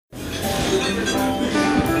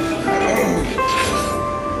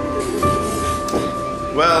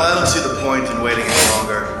Well, I don't see the point in waiting any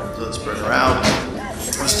longer, so let's bring her out.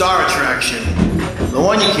 The star attraction, the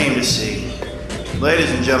one you came to see. Ladies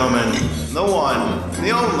and gentlemen, the one,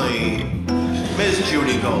 the only, Miss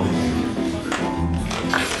Judy Gold.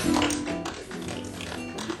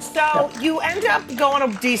 So you end up going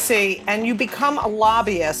to DC and you become a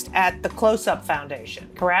lobbyist at the Close-Up Foundation,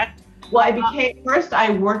 correct? Well, first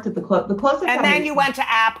I worked at the Close-Up Foundation. And then you went to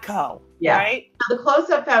APCO, right? So the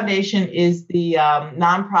Close-Up Foundation is the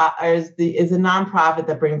is a nonprofit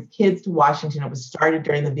that brings kids to Washington. It was started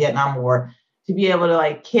during the Vietnam War to be able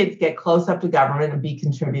to kids get close up to government and be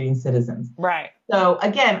contributing citizens. Right. So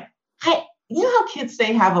again, you know how kids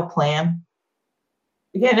say have a plan?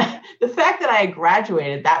 Again, the fact that I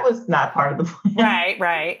graduated, that was not part of the plan.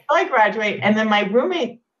 Right. I graduate, and then my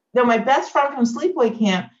my best friend from sleepaway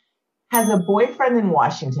camp has a boyfriend in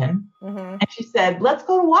Washington, and she said, "Let's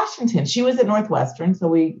go to Washington." She was at Northwestern,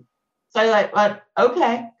 so I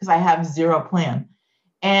okay, because I have zero plan,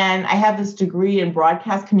 and I have this degree in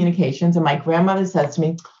broadcast communications, and my grandmother says to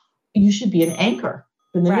me, "You should be an anchor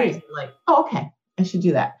for the news." I'm like, "Oh, okay, I should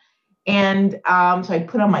do that." And so I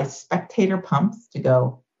put on my spectator pumps to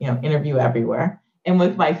go, interview everywhere. And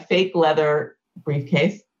with my fake leather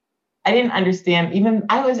briefcase, I didn't understand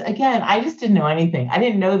I just didn't know anything. I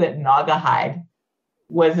didn't know that Naga hide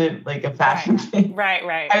wasn't like a fashion thing. Right.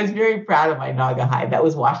 I was very proud of my Naga hide. That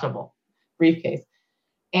was washable briefcase.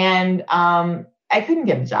 And I couldn't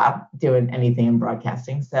get a job doing anything in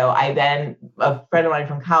broadcasting. So a friend of mine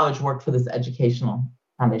from college worked for this educational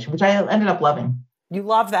foundation, which I ended up loving. You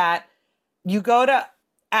love that. You go to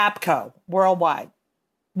APCO Worldwide.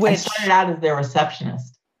 I started out as their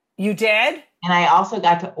receptionist. You did? And I also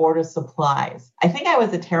got to order supplies. I think I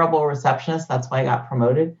was a terrible receptionist. That's why I got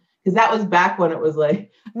promoted. Because that was back when it was like...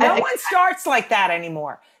 No one starts like that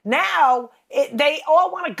anymore. Now, they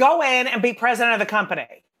all want to go in and be president of the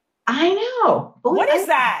company. I know. What is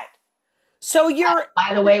that? So you're...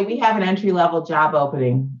 By the way, we have an entry-level job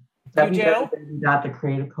opening. You do?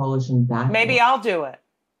 www.thecreativecoalition.org. Maybe I'll do it.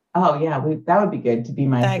 Oh, yeah. That would be good to be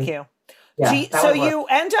my Thank assistant. you. Yeah, so you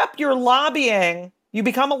end up, you're lobbying. You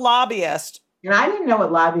become a lobbyist. And I didn't know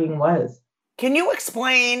what lobbying was. Can you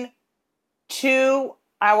explain to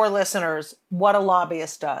our listeners what a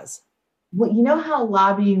lobbyist does? Well, you know how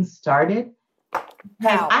lobbying started?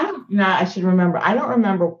 How? I should remember. I don't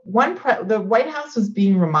remember. The White House was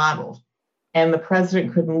being remodeled and the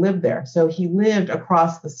president couldn't live there. So he lived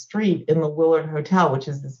across the street in the Willard Hotel, which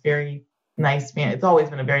is this very nice, it's always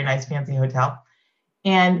been a very nice, fancy hotel.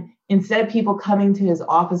 And instead of people coming to his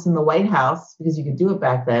office in the White House, because you could do it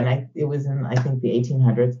back then, it was in, I think, the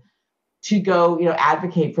 1800s, to go,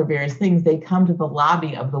 advocate for various things, they come to the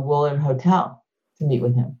lobby of the Willard Hotel to meet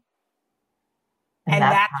with him. And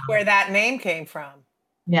that's where that name came from.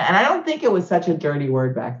 Yeah, and I don't think it was such a dirty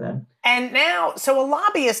word back then. And now, so a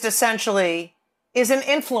lobbyist essentially is an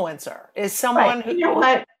influencer, is someone who... You know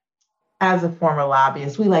what? As a former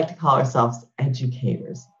lobbyist, we like to call ourselves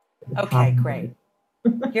educators. Okay, great.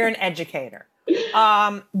 You're an educator.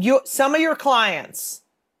 Some of your clients,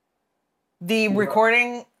 the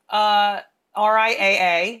recording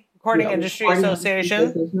RIAA, Recording Industry Association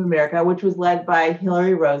of America, which was led by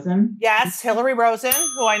Hillary Rosen. Yes, Hillary Rosen,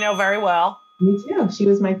 who I know very well. Me too. She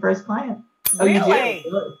was my first client. Really? Oh, you did?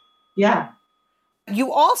 Yeah.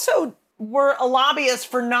 You also were a lobbyist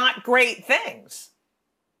for Not Great Things.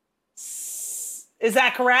 Is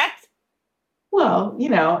that correct? Well,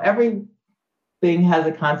 everything has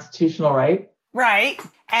a constitutional right. Right.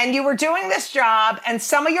 And you were doing this job, and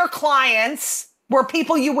some of your clients were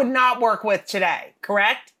people you would not work with today,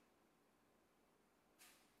 correct?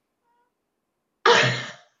 Okay,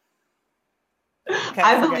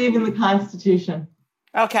 I believe in the Constitution.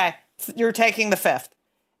 Okay. You're taking the fifth.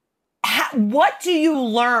 What do you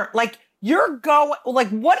learn? What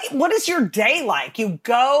is your day like? You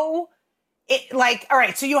go, all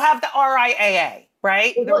right, so you have the RIAA,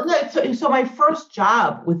 right? So my first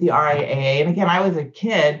job with the RIAA, and again, I was a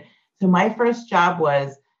kid, so my first job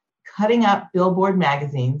was cutting up Billboard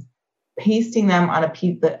magazines, pasting them on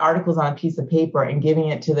the articles on a piece of paper and giving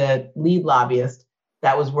it to the lead lobbyist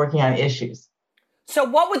that was working on issues. So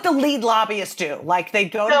what would the lead lobbyist do?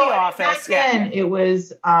 They'd go to the office. Then it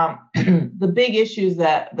was the big issues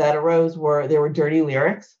that arose there were dirty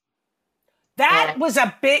lyrics. That was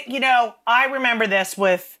a big, I remember this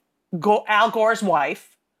with Al Gore's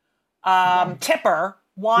wife. Tipper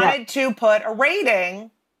wanted to put a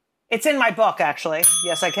rating. It's in my book, actually.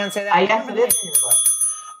 Yes, I can say that. Yes, it is in your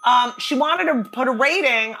book. She wanted to put a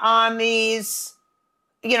rating on these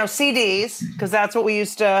CDs, because that's what we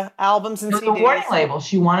used to, albums and It was CDs. a warning label.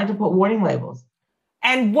 She wanted to put warning labels.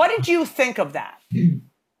 And what did you think of that?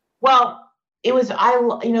 Well,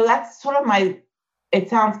 that's sort of it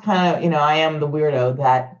sounds kind of, I am the weirdo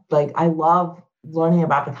that like, I love learning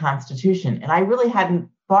about the Constitution. And I really hadn't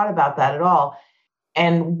thought about that at all.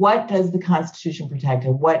 And what does the Constitution protect?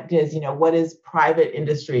 And what is private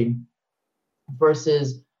industry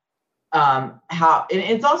versus how, and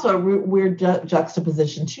it's also a weird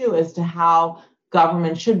juxtaposition too, as to how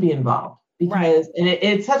government should be involved. Because, and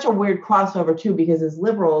it's such a weird crossover too, because as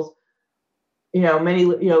liberals, many,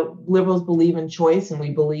 liberals believe in choice, and we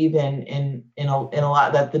believe in a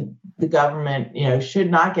lot that the government, should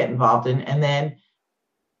not get involved in. And then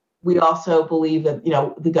we also believe that,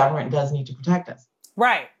 the government does need to protect us.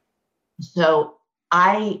 Right. So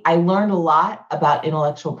I learned a lot about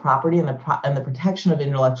intellectual property and the protection of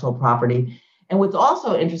intellectual property. And what's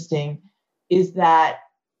also interesting is that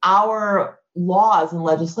our laws and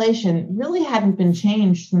legislation really hadn't been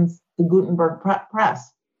changed since the Gutenberg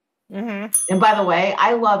press. Mm-hmm. And by the way,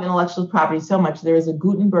 I love intellectual property so much. There is a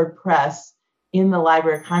Gutenberg press in the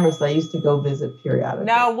Library of Congress that I used to go visit periodically.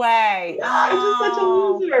 No way. Yeah, I'm just such a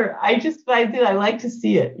loser. I like to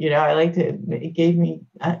see it. It gave me,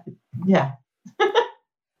 yeah.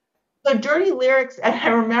 So Dirty Lyrics, and I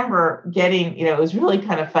remember getting, it was really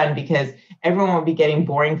kind of fun because everyone would be getting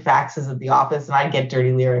boring faxes at the office, and I'd get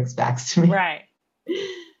Dirty Lyrics faxed to me. Right.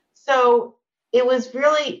 So it was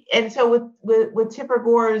really, and so with Tipper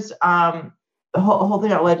Gore's the whole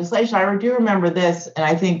thing about legislation, I do remember this, and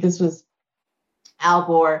I think this was Al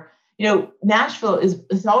Gore. Nashville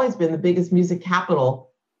has always been the biggest music capital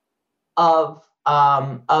of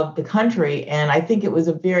the country, and I think it was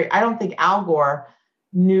I don't think Al Gore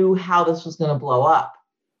knew how this was going to blow up,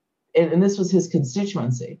 and this was his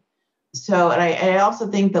constituency. So, and I also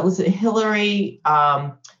think that, listen, Hillary,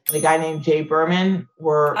 and a guy named Jay Berman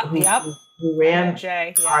who ran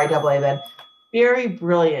RIAA then, very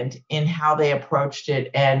brilliant in how they approached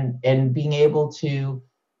it and being able to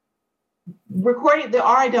recording the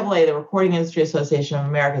RIAA, the Recording Industry Association of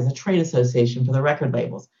America, is a trade association for the record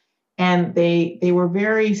labels. And they were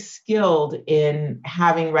very skilled in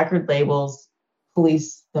having record labels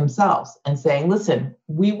police themselves and saying, listen,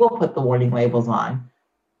 we will put the warning labels on.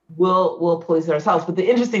 We'll police it ourselves. But the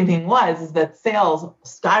interesting thing is that sales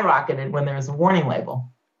skyrocketed when there was a warning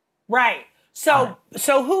label. Right. So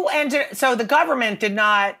the government did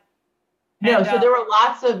not. No. So there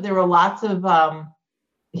were lots of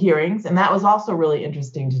hearings, and that was also really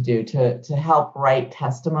interesting to do to help write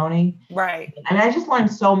testimony. Right. And I just learned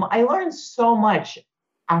I learned so much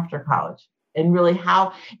after college, and really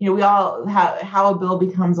how how a bill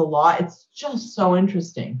becomes a law. It's just so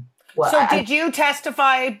interesting. So did you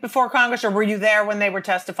testify before Congress, or were you there when they were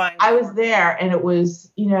testifying? I was there, and it was,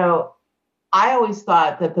 I always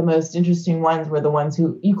thought that the most interesting ones were the ones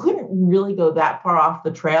who you couldn't really go that far off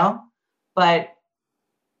the trail, but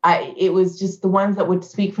it was just the ones that would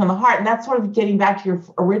speak from the heart. And that's sort of getting back to your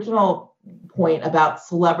original point about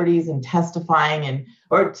celebrities and testifying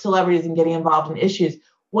or celebrities and getting involved in issues.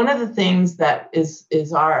 One of the things that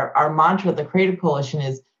is our mantra at the Creative Coalition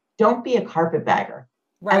is don't be a carpetbagger.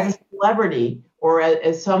 Right. As a celebrity or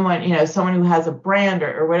as someone, someone who has a brand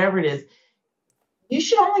or whatever it is, you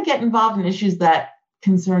should only get involved in issues that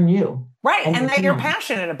concern you. Right. And that you're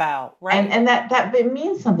passionate about. Right. And that it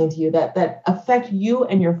means something to you that affect you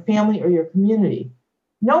and your family or your community.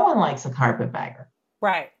 No one likes a carpetbagger.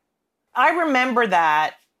 Right. I remember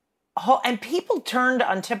that. And people turned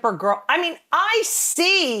on Tipper Gore. I mean, I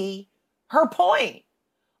see her point.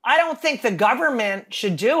 I don't think the government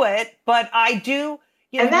should do it, but I do.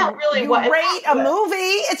 That really was rate a movie.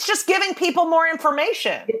 It's just giving people more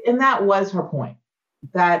information. And that was her point.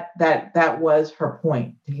 That was her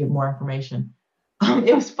point, to give more information.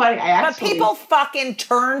 It was funny. But people fucking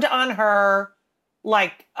turned on her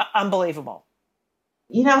like unbelievable.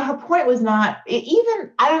 Her point was not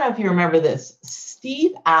even. I don't know if you remember this.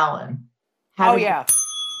 Steve Allen.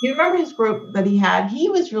 You remember his group that he had? He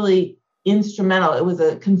was really instrumental. It was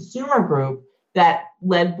a consumer group that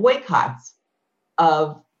led boycotts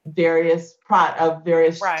of various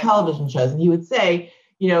television shows. And he would say,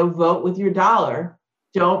 vote with your dollar.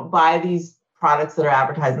 Don't buy these products that are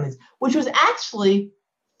advertising these, which was actually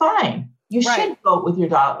fine. You should vote with your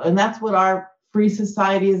dollar. And that's what our free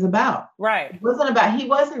society is about. Right. It wasn't about,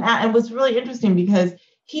 and it was really interesting because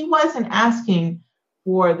he wasn't asking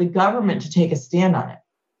for the government to take a stand on it.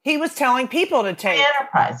 He was telling people to take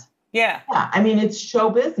enterprise. Yeah. I mean, it's show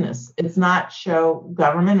business. It's not show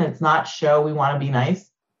government. It's not show we want to be nice.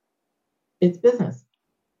 It's business.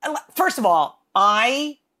 First of all,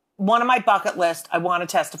 I one of my bucket list, I want to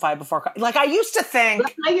testify before, like I used to think.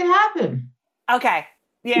 Let's make it happen. Okay.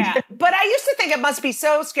 Yeah. But I used to think it must be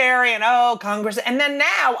so scary and, Congress. And then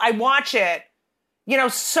now I watch it,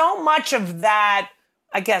 so much of that,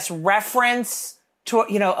 I guess, reference to,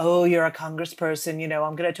 you're a congressperson,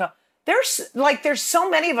 I'm going to talk. There's so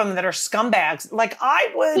many of them that are scumbags. Like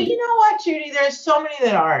I would. But you know what, Judy? There's so many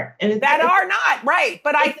that aren't. And that are not, right.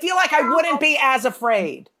 But I feel like I wouldn't be as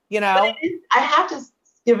afraid, I have to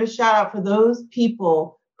give a shout out for those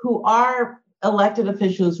people who are elected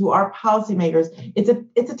officials, who are policymakers. It's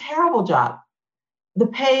a terrible job. The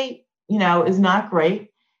pay, is not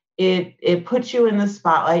great. It puts you in the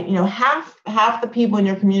spotlight. Half the people in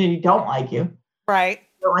your community don't like you. Right.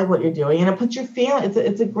 Don't like what you're doing. And it puts your family,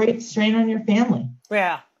 it's a great strain on your family.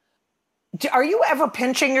 Yeah. Are you ever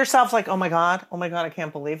pinching yourself like, oh my God, I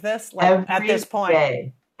can't believe this? Like at this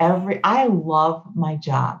point. I love my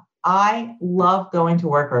job. I love going to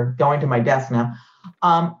work or going to my desk now.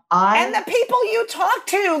 And the people you talk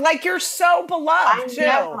to, like you're so beloved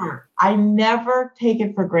too. I never take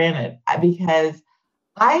it for granted because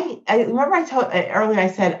I remember I told earlier, I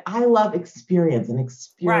said, I love experience and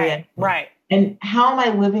experience. Right. And how am I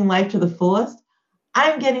living life to the fullest?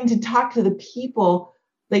 I'm getting to talk to the people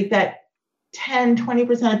like that 10,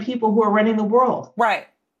 20% of people who are running the world. Right.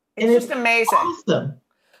 It's just amazing. Awesome.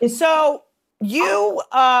 So you,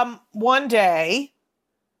 one day,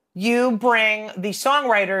 you bring the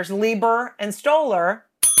songwriters Lieber and Stoller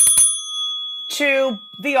to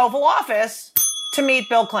the Oval Office to meet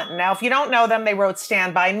Bill Clinton. Now, if you don't know them, they wrote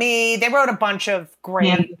Stand By Me. They wrote a bunch of great...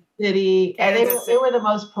 Kansas City. And they were the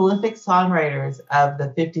most prolific songwriters of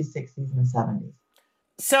the 50s, 60s, and 70s.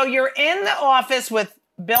 So you're in the office with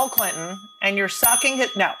Bill Clinton, and you're sucking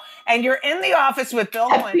his... No. And you're in the office with Bill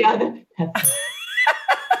Clinton.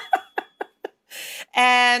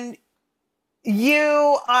 And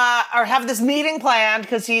you have this meeting planned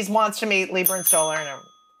because he wants to meet Lieber and Stoller and everything.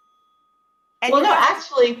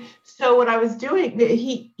 Actually, so what I was doing,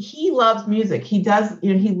 he loves music. He does,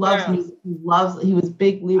 he loves music. He was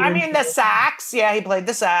big Lieber. I mean, the sax. Yeah, he played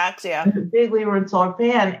the sax. Yeah. Big Lieber and Stoller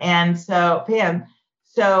fan. And so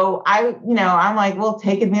I, I'm like, well,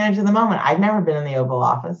 take advantage of the moment. I've never been in the Oval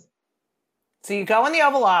Office. So you go in the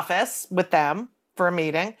Oval Office with them for a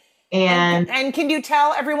meeting. And can you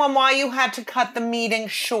tell everyone why you had to cut the meeting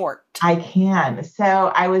short? I can. So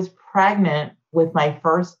I was pregnant with my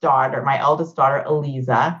first daughter, my eldest daughter,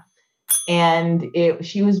 Eliza. And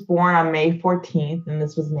she was born on May 14th, and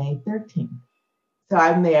this was May 13th. So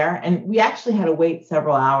I'm there, and we actually had to wait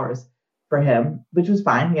several hours for him, which was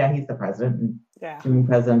fine. Yeah, he's the president and doing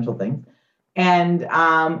presidential things. And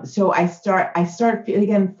so I start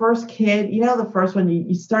again, first kid, the first one,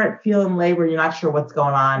 you start feeling labor, you're not sure what's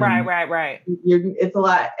going on. Right. It's a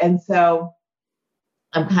lot. And so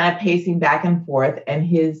I'm kind of pacing back and forth, and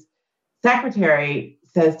his secretary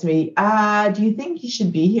says to me, do you think you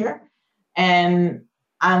should be here? And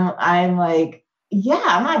I'm like, yeah,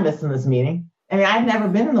 I'm not missing this meeting. I mean, I've never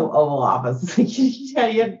been in the Oval Office. It's like,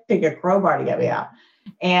 you have to take a crowbar to get me out.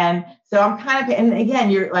 And so I'm kind of, and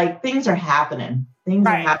again, you're like, things are happening. Things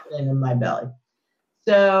are happening in my belly.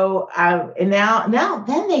 So, and now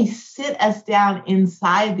then they sit us down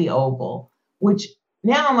inside the Oval, which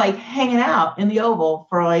now I'm like hanging out in the Oval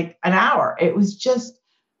for like an hour. It was just,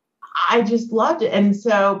 I just loved it. And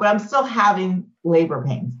so, but I'm still having labor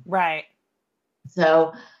pains. Right.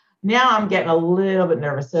 So now I'm getting a little bit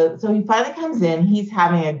nervous. So he finally comes in, he's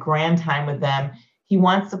having a grand time with them. He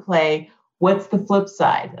wants to play What's the Flip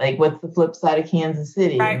Side? Like, what's the flip side of Kansas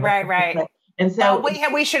City? Right. And so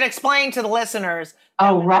we should explain to the listeners.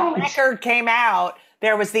 When the record came out,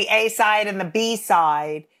 there was the A side and the B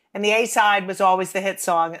side. And the A side was always the hit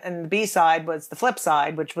song, and the B side was the flip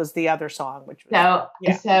side, which was the other song.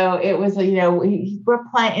 So it was, we're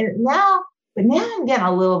playing and now I'm getting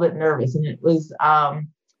a little bit nervous, and it was,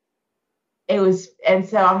 and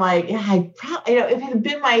so I'm like, I probably, if it had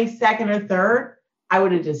been my second or third, I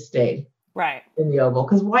would have just stayed in the Oval,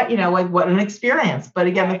 because what an experience. But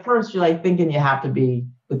again, the first, you're like thinking you have to be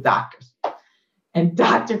with doctors, and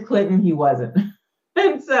Dr. Clinton, he wasn't,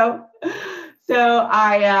 and so. So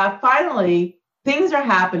I finally, things are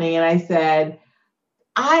happening. And I said,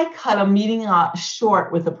 I cut a meeting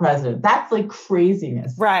short with the president. That's like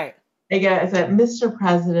craziness. Right. I said, Mr.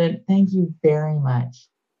 President, thank you very much,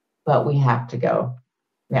 but we have to go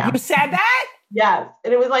now. You said that? Yes.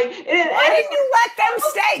 And it was like, why didn't you let them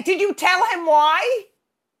stay? Did you tell him why?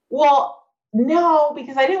 Well, no,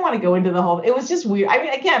 because I didn't want to go into the whole, it was just weird. I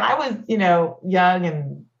mean, again, I was, young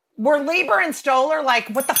and Were Lieber and Stoller like,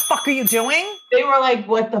 what the fuck are you doing? They were like,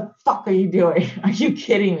 what the fuck are you doing? Are you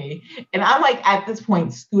kidding me? And I'm like, at this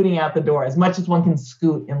point, scooting out the door as much as one can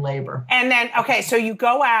scoot in labor. And then, okay, so you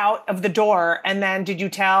go out of the door and then did you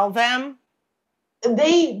tell them?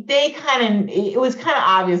 They kind of, it was kind of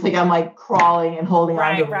obvious. Like I'm like crawling and holding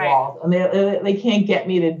onto the walls, and they can't get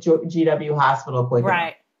me to GW hospital quick enough.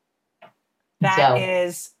 Right. That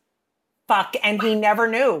is fuck. And he never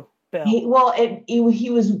knew, Bill. He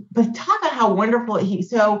was, but talk about how wonderful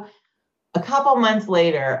so a couple months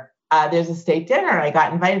later, there's a state dinner and I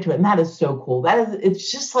got invited to it. And that is so cool.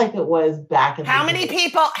 It's just like it was back in How many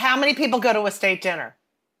people go to a state dinner?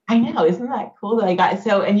 I know. Isn't that cool that I got,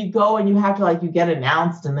 and you go and you have to you get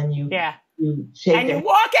announced and then you shake and you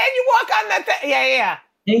walk on that thing. Yeah.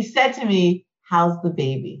 And he said to me, how's the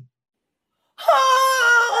baby?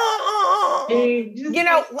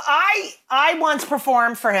 I once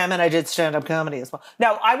performed for him, and I did stand-up comedy as well.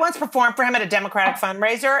 No, I once performed for him at a Democratic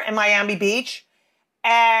fundraiser in Miami Beach.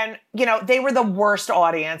 And, they were the worst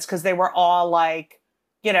audience because they were all like,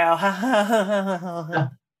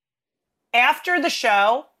 after the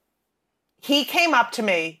show, he came up to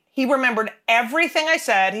me. He remembered everything I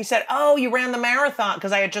said. He said, oh, you ran the marathon,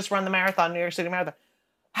 because I had just run the marathon, New York City Marathon.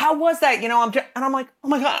 How was that? And I'm like, oh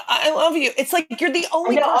my God, I love you. It's like you're the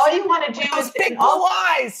only person. All you want to do is big blue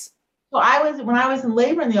eyes. So when I was in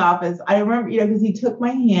labor in the office, I remember, because he took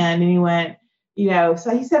my hand and he went,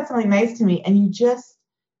 so he said something nice to me, and he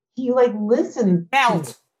listened.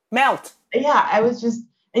 Melt. Yeah, I was just,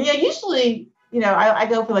 and usually, I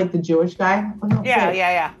go for the Jewish guy.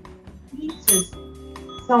 Yeah. He's just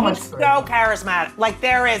so much. So charismatic.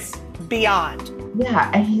 There is beyond. Yeah,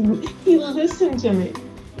 and he listened to me.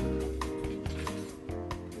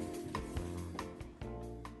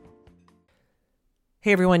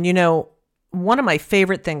 Hey, everyone, one of my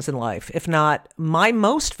favorite things in life, if not my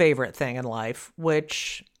most favorite thing in life,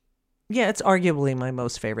 which, it's arguably my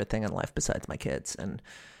most favorite thing in life besides my kids, and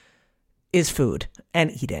is food and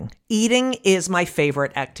eating. Eating is my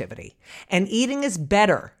favorite activity, and eating is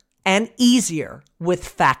better and easier with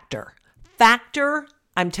Factor. Factor,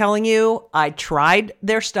 I'm telling you, I tried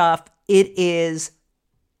their stuff. It is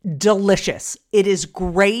delicious. It is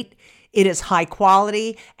great. It is high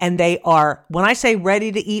quality, and they are, when I say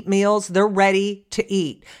ready to eat meals, they're ready to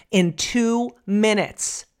eat in 2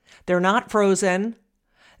 minutes. They're not frozen.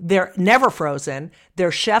 They're never frozen.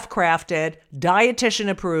 They're chef crafted, dietitian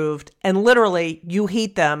approved, and literally you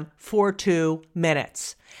heat them for 2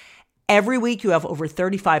 minutes. Every week you have over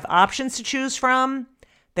 35 options to choose from.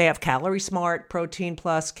 They have Calorie Smart, Protein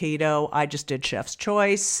Plus, Keto. I just did Chef's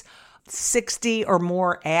Choice. 60 or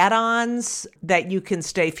more add-ons that you can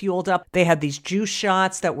stay fueled up. They had these juice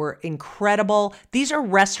shots that were incredible. These are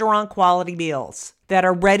restaurant quality meals that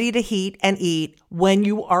are ready to heat and eat when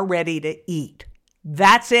you are ready to eat.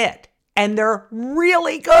 That's it. And they're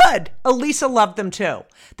really good. Elisa loved them too.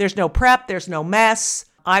 There's no prep. There's no mess.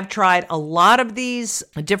 I've tried a lot of these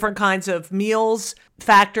different kinds of meals.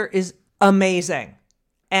 Factor is amazing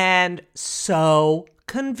and so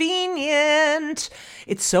convenient.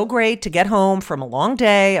 It's so great to get home from a long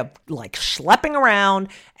day of schlepping around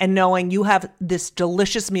and knowing you have this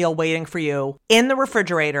delicious meal waiting for you in the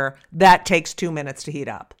refrigerator that takes 2 minutes to heat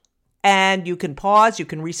up. And you can pause, you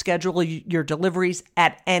can reschedule your deliveries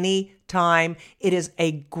at any time. It is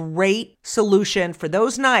a great solution for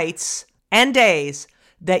those nights and days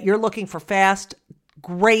that you're looking for fast,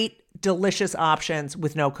 great, delicious options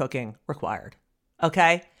with no cooking required.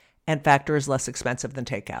 Okay? And Factor is less expensive than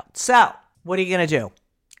takeout. So, what are you going to do?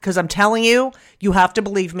 Because I'm telling you, you have to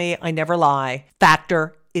believe me. I never lie.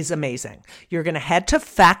 Factor is amazing. You're going to head to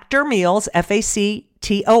Factor Meals,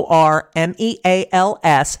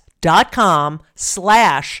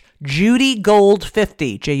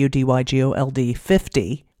 FactorMeals.com/JudyGold50, JudyGold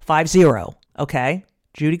 50, okay?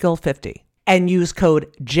 JudyGold50. And use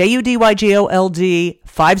code JudyGold50,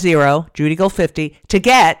 JudyGold50 to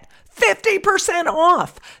get 50%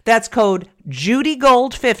 off. That's code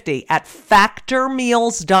JudyGold50 at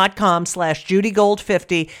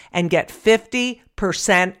factormeals.com/JudyGold50 and get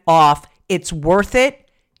 50% off. It's worth it.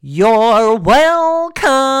 You're welcome.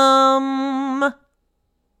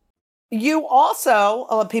 You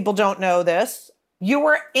also, people don't know this, you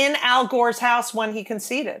were in Al Gore's house when he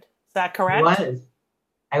conceded. Is that correct?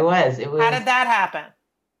 I was. It was. How did that happen?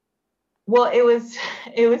 Well, it was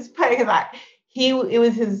funny because it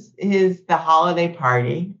was the holiday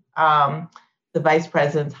party, the vice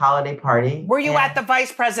president's holiday party. Were you at the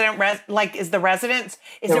vice president? Is the residence?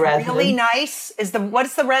 Is it really nice?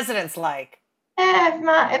 What's the residence like?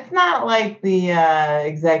 It's not like the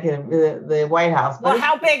executive, the White House. Well,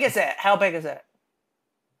 how big is it?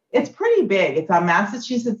 It's pretty big. It's on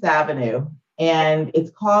Massachusetts Avenue, and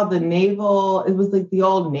it's called the Naval. It was like the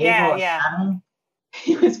old Naval Academy.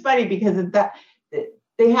 It was funny because it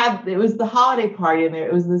was the holiday party, and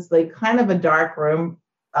it was this like kind of a dark room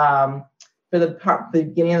for the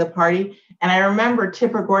beginning of the party. And I remember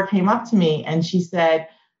Tipper Gore came up to me and she said,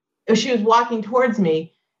 she was walking towards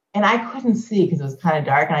me, and I couldn't see because it was kind of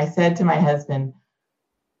dark. And I said to my husband,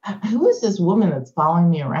 "Who is this woman that's following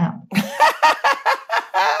me around?"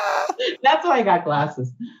 That's why I got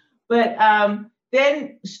glasses. But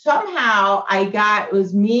then somehow it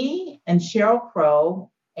was me and Sheryl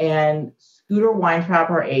Crow and Scooter Weintraub,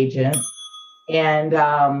 our agent, and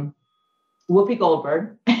Whoopi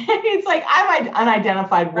Goldberg. It's like, I'm an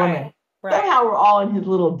unidentified woman. Right. Somehow we're all in his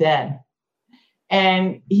little den.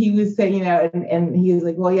 And he was saying, and he was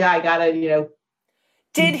like, well, yeah, I gotta,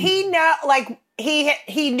 Did he know, like,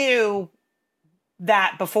 he knew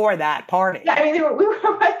that before that party? Yeah, I mean, we were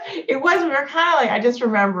kind of like, I just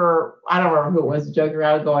remember, I don't remember who it was, joking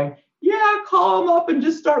around going, yeah, call him up and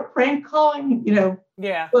just start prank calling,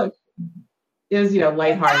 Yeah. Look, it was,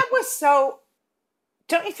 lighthearted. That was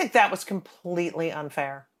don't you think that was completely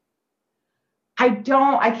unfair? I don't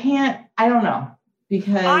know.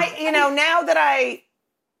 Because now that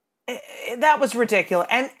that was ridiculous.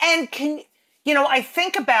 And I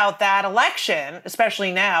think about that election,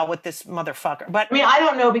 especially now with this motherfucker. But I mean, I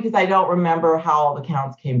don't know because I don't remember how all the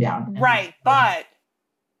counts came down. Right. But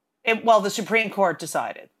the Supreme Court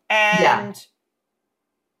decided. And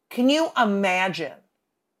can you imagine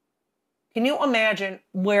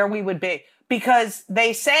where we would be? Because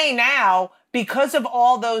they say now, because of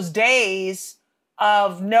all those days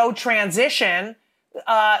of no transition,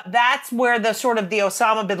 that's where the sort of the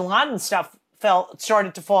Osama bin Laden stuff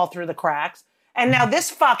started to fall through the cracks. And now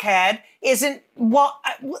this fuckhead isn't, grow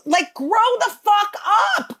the fuck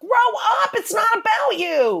up. Grow up. It's not about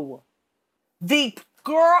you. The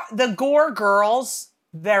Gore girls,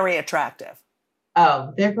 very attractive.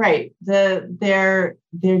 Oh, they're great. They're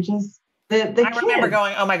just, I remember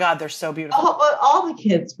going, oh my God, they're so beautiful. All the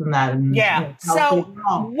kids from that. Yeah. So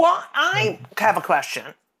I have a question.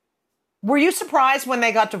 Were you surprised when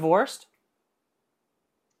they got divorced?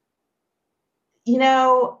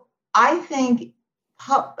 I think,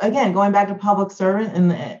 again, going back to public servant,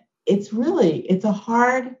 and it's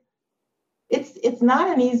not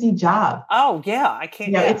an easy job. Oh yeah, I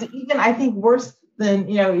can't. It's even, I think, worse than,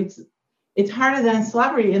 it's harder than a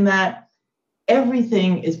celebrity in that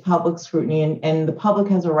everything is public scrutiny, and the public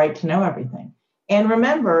has a right to know everything. And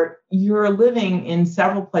remember, you're living in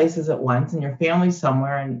several places at once, and your family's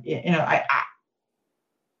somewhere. And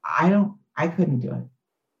I couldn't do it.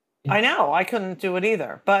 I know, I couldn't do it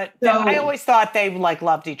either. But I always thought they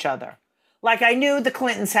loved each other. Like, I knew the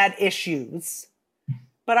Clintons had issues,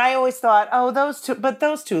 but I always thought,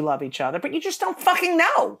 those two love each other. But you just don't fucking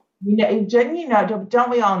know. Don't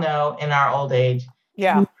we all know in our old age?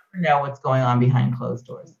 Yeah. You never know what's going on behind closed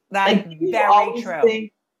doors. That's very true.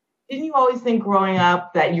 Didn't you always think growing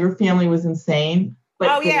up that your family was insane?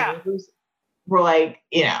 But neighbors were like,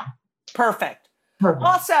 Perfect.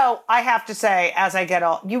 Also, I have to say, as I get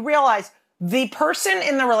old, you realize the person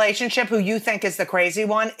in the relationship who you think is the crazy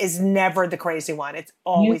one is never the crazy one. It's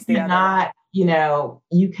always the other. You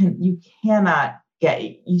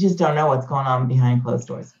just don't know what's going on behind closed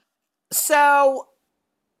doors. So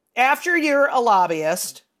after you're a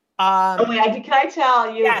lobbyist. Can I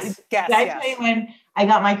tell you? Yes. Tell you when I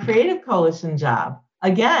got my Creative Coalition job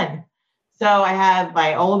again? So I had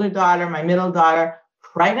my older daughter, my middle daughter,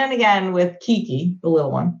 pregnant again with Kiki, the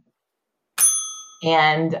little one,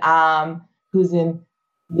 and who's in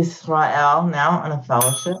Israel now on a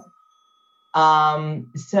fellowship.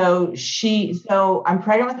 So I'm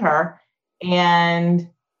pregnant with her, and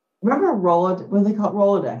remember what are they called?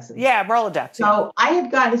 Rolodexes. Yeah, Rolodex. So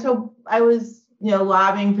I was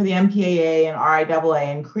lobbying for the MPAA and RIAA,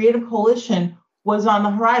 and Creative Coalition was on the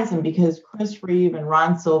horizon because Chris Reeve and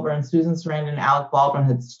Ron Silver and Susan Sarandon and Alec Baldwin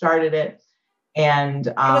had started it. And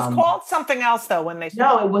it was called something else though when they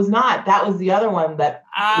started. No, it was not. That was the other one that.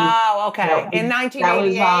 Oh, okay. In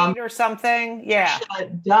 1988 or something. Yeah.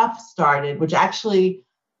 Duff started, which actually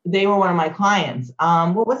they were one of my clients.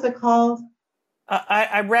 What was it called?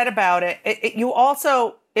 I read about it.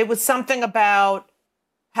 It was something about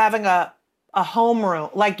having a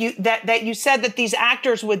homeroom, like that you said that these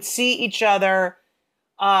actors would see each other.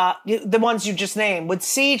 The ones you just named would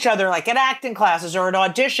see each other like at acting classes or at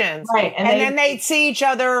auditions, right? And then they'd see each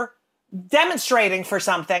other demonstrating for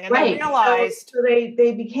something, and they realized so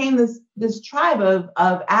they became this tribe of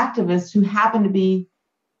activists who happened to be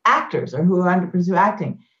actors or who wanted to pursue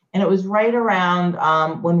acting. And it was right around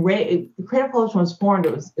when the Creative Coalition was formed.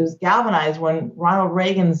 It was galvanized when Ronald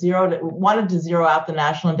Reagan wanted to zero out the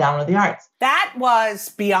National Endowment of the Arts. That was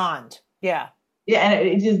beyond. Yeah. Yeah, and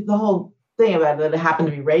it just the whole thing about it, that it happened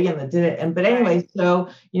to be Reagan that did it. But anyway, so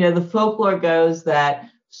the folklore goes that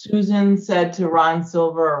Susan said to Ron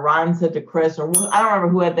Silver, or Ron said to Chris, or I don't remember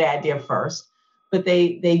who had the idea first, but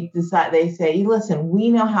they say, listen, we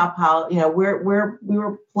know how we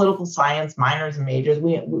were political science minors and majors.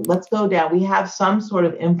 Let's go down. We have some sort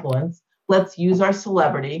of influence. Let's use our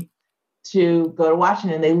celebrity to go to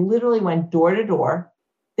Washington. They literally went door to door.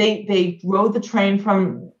 They rode the train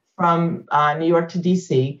from New York to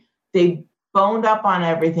DC. They boned up on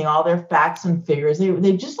everything, all their facts and figures.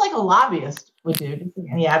 They just like a lobbyist would do, just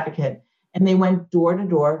like any advocate. And they went door to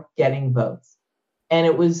door getting votes. And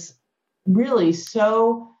it was really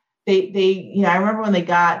so I remember when they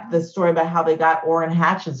got the story about how they got Orrin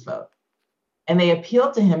Hatch's vote, and they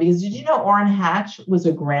appealed to him because did you know Orrin Hatch was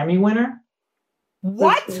a Grammy winner?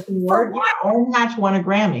 What? For what? Yeah, Orrin Hatch won a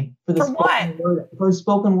Grammy for a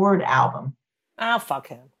spoken word album. Oh, fuck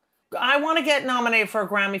him. I want to get nominated for a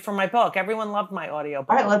Grammy for my book. Everyone loved my audio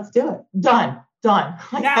book. All right, let's do it. Done.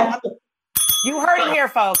 Yeah, you heard it here,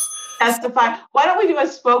 folks. Testify. Why don't we do a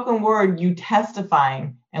spoken word, you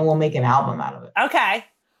testifying, and we'll make an album out of it. Okay.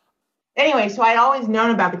 Anyway, so I'd always known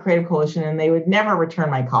about the Creative Coalition, and they would never return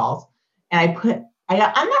my calls. And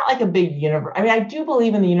I'm not like a big universe. I mean, I do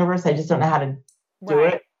believe in the universe. I just don't know how to do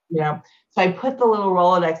it. So I put the little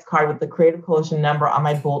Rolodex card with the Creative Coalition number on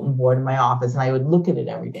my bulletin board in my office, and I would look at it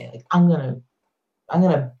every day. Like, I'm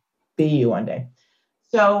gonna be you one day.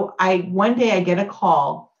 So one day I get a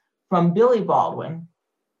call from Billy Baldwin.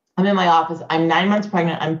 I'm in my office. I'm 9 months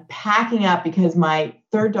pregnant. I'm packing up because my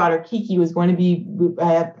third daughter, Kiki, was going to be,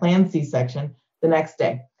 I had planned C-section the next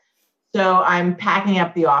day. So I'm packing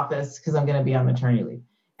up the office because I'm going to be on maternity leave.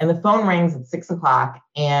 And the phone rings at 6:00,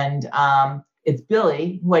 and it's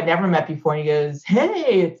Billy, who I'd never met before. And he goes,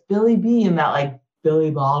 "Hey, it's Billy B," in that like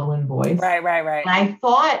Billy Baldwin voice. Right. And I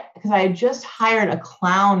thought, because I had just hired a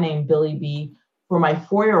clown named Billy B for my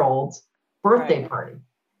 4-year-old's birthday party.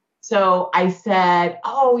 So I said,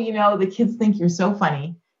 "Oh, the kids think you're so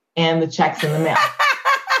funny," and the check's in the mail.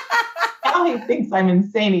 Now he thinks I'm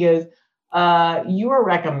insane. He goes, "You were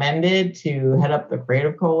recommended to head up the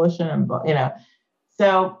Creative Coalition," and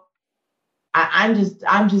So I'm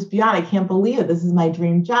just beyond. I can't believe it. This is my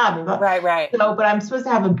dream job. Right. So, but I'm supposed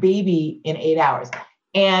to have a baby in 8 hours,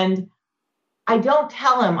 and I don't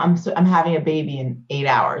tell him I'm having a baby in 8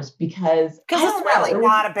 hours because it's really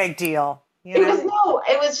not a big deal.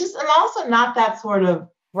 It was just, I'm also not that sort of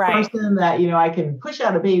person that, I can push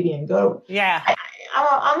out a baby and go. Yeah.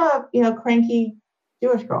 I'm a cranky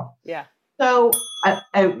Jewish girl. Yeah. So I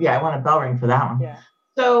want a bell ring for that one. Yeah.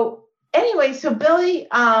 So anyway, so Billy,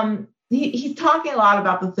 he's talking a lot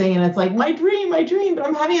about the thing, and it's like my dream, but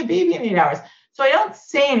I'm having a baby in 8 hours. So I don't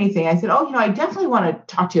say anything. I said, I definitely want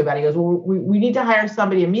to talk to you about it. He goes, well, we need to hire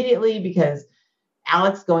somebody immediately because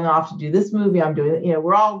Alex going off to do this movie. I'm doing it.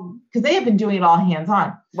 We're all, because they have been doing it all hands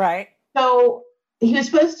on. Right. So he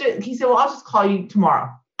said, well, I'll just call you tomorrow.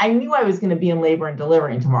 I knew I was going to be in labor and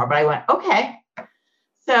delivery tomorrow, but I went, okay.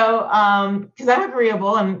 So, because I'm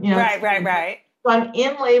agreeable and, Right. So I'm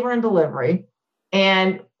in labor and delivery.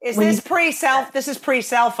 And this is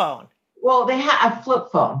pre-cell phone? Well, they had a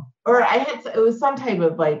flip phone, or it was some type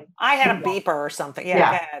of like. I had a beeper or something.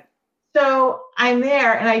 Yeah. So I'm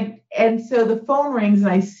there, and so the phone rings,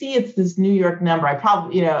 and I see it's this New York number. I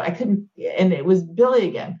probably, I couldn't, and it was Billy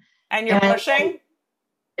again. And you're pushing?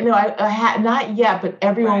 No, I had not yet, but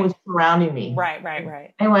everyone was surrounding me. Right.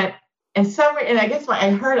 I went, and I guess when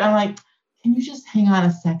I heard, I'm like, can you just hang on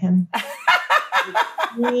a second?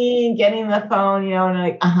 Me getting the phone, and I'm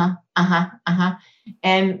like,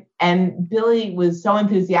 and Billy was so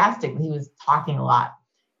enthusiastic. He was talking a lot.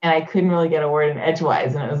 And I couldn't really get a word in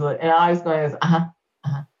edgewise. And it was, and I was going,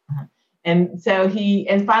 And so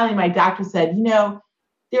and finally my doctor said,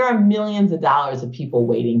 there are millions of dollars of people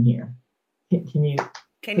waiting here. Can you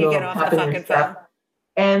get off the fucking phone?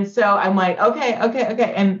 And so I'm like, okay.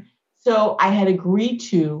 And so I had agreed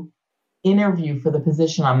to interview for the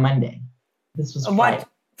position on Monday. This was Friday. What?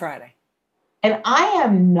 Friday. And I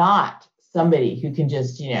am not somebody who can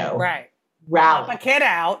just, rally. Pop a kid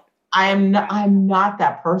out. I'm not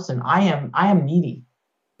that person. I am needy,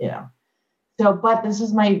 So, but this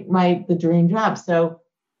is the dream job. So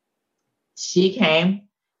she came,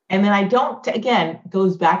 and then again,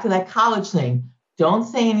 goes back to that college thing. Don't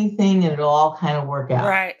say anything and it'll all kind of work out.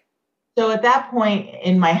 Right. So at that point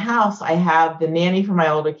in my house, I have the nanny for my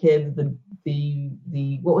older kids, the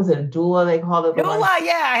what was it, a doula they called it? Doula,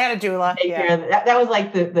 yeah, I had a doula. Yeah. That was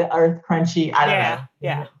like the earth crunchy, I don't know.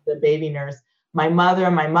 Yeah. The baby nurse, my mother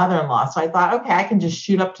and my mother-in-law. So I thought, okay, I can just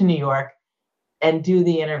shoot up to New York and do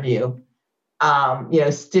the interview.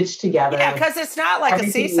 Stitched together. Yeah, because it's not like a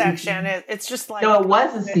C-section. It's just like no, it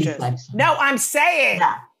was a C-section. No, I'm saying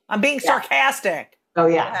I'm being sarcastic. Oh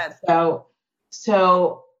yeah.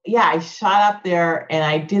 So yeah, I shot up there and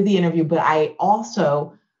I did the interview, but I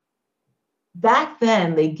also back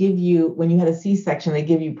then they give you, when you had a C-section, they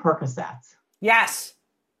give you Percocets. Yes.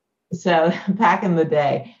 So back in the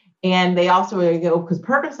day, and they also go because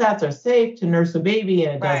Percocets are safe to nurse a baby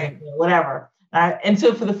and it doesn't whatever. And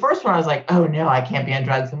so for the first one, I was like, oh no, I can't be on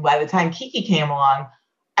drugs. And by the time Kiki came along,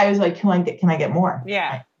 I was like, can I get more?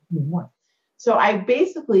 Yeah. More. So I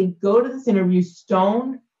basically go to this interview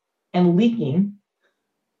stoned and leaking,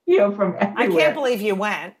 from everywhere. I can't believe you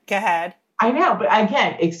went. Go ahead. I know, but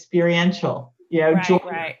again, experiential, joy.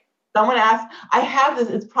 Right. Someone asked, I have this,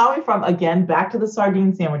 it's probably from, again, back to the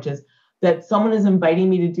sardine sandwiches, that someone is inviting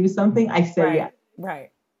me to do something. I say yes.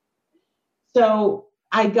 Right. So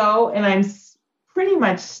I go and I'm pretty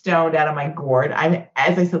much stoned out of my gourd. I'm,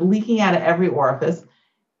 as I said, leaking out of every orifice.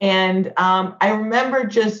 And I remember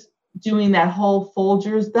just doing that whole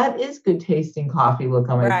Folgers, that is good tasting coffee look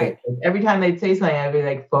on my face. Every time they'd say something, I'd be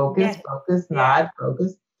like, focus, nod,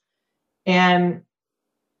 focus. And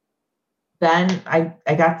then I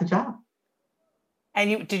got the job. And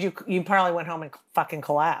you probably went home and fucking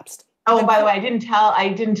collapsed. Oh, by the way, I didn't tell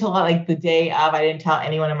like the day of, I didn't tell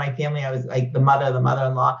anyone in my family. I was like the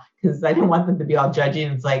mother-in-law, because I didn't want them to be all judgy.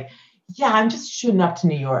 And it's like, yeah, I'm just shooting up to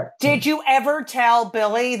New York. Did you ever tell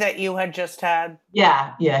Billy that you had just had?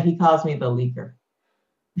 Yeah. He calls me the leaker.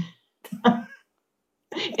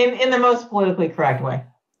 in the most politically correct way.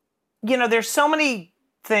 There's so many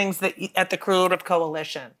things that at the Creative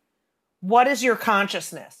Coalition. What is your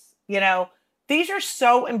consciousness? These are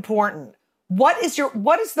so important. What is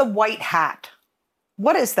the white hat?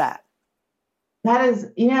 What is that? That is,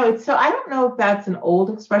 it's so, I don't know if that's an old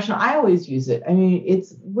expression. I always use it. I mean,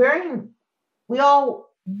 it's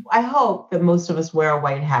I hope that most of us wear a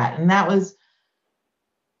white hat. And I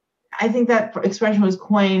think that expression was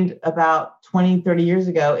coined about 20, 30 years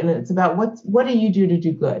ago. And it's about what do you do to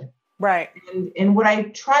do good? Right. And what I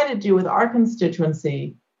try to do with our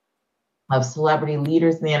constituency of celebrity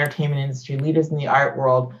leaders in the entertainment industry, leaders in the art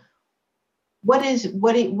world, what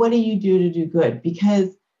do you do to do good? Because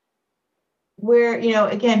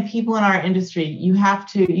again, people in our industry, you have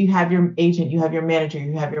your agent, you have your manager,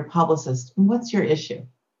 you have your publicist. What's your issue?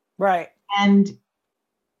 Right. And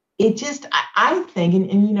it just, I think,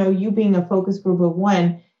 and you being a focus group of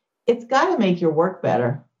one, it's got to make your work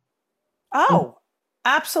better. Oh,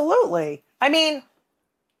 absolutely. I mean,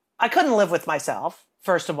 I couldn't live with myself,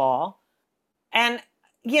 first of all. And,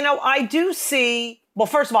 I do see, well,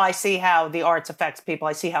 first of all, I see how the arts affects people.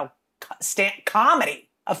 I see how comedy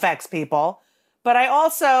affects people. But I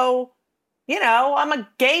also, I'm a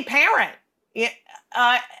gay parent. You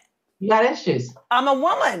got issues. I'm a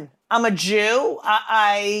woman. I'm a Jew.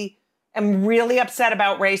 I am really upset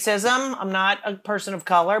about racism. I'm not a person of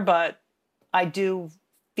color, but I do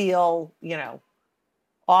feel,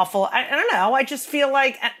 awful. I don't know. I just feel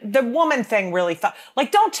like the woman thing really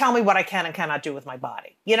don't tell me what I can and cannot do with my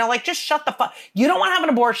body. Just shut the fuck. You don't want to have an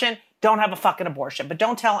abortion. Don't have a fucking abortion, but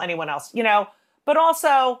don't tell anyone else, but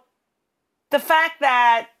also the fact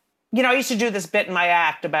that, I used to do this bit in my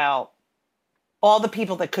act about all the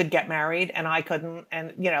people that could get married and I couldn't.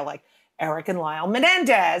 And, like Eric and Lyle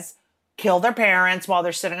Menendez kill their parents while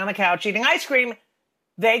they're sitting on the couch eating ice cream.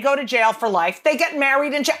 They go to jail for life. They get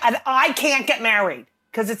married and I can't get married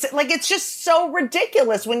because it's just so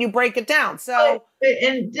ridiculous when you break it down. So,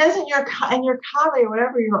 and doesn't your comedy,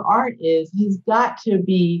 whatever your art is, has got to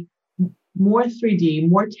be more 3D,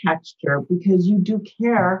 more texture, because you do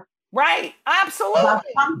care. Right. Absolutely. About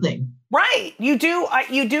something. Right. You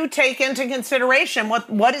do take into consideration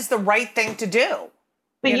what is the right thing to do.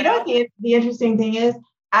 But the interesting thing is,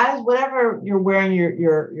 as whatever you're wearing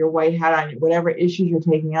your white hat on, whatever issues you're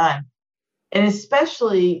taking on, and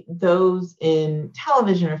especially those in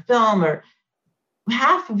television or film, or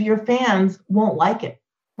half of your fans won't like it.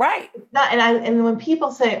 Right. And when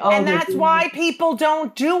people say, oh, and that's why people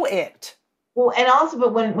don't do it. Well, and also,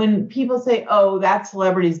 but when people say, oh, that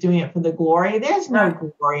celebrity's doing it for the glory, there's no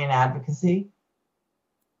glory in advocacy.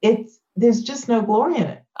 There's just no glory in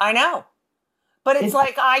it. I know. But it's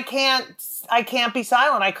like, I can't be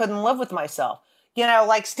silent. I couldn't live with myself.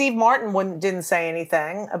 Like Steve Martin didn't say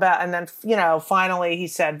anything about, and then, finally he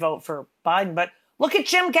said vote for Biden. But look at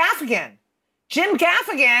Jim Gaffigan. Jim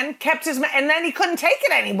Gaffigan kept and then he couldn't take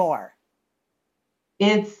it anymore.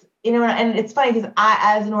 it's, and it's funny because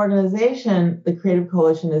as an organization, the Creative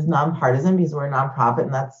Coalition is nonpartisan because we're a nonprofit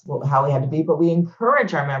and that's how we had to be. But we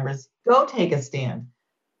encourage our members, go take a stand,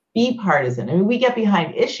 be partisan. I mean, we get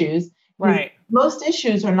behind issues. Right. Most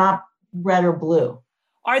issues are not red or blue.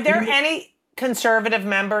 Are there any conservative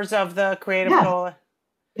members of the Creative Coalition?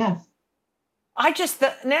 Yes.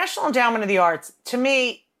 The National Endowment of the Arts, to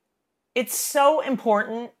me, it's so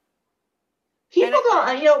important. People don't,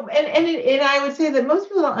 and I would say that most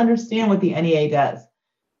people don't understand what the NEA does.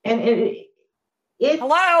 And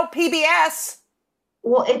hello, PBS.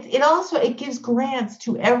 Well, it gives grants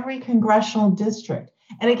to every congressional district.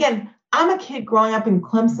 And again, I'm a kid growing up in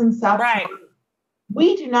Clemson, South Carolina.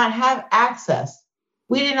 We do not have access.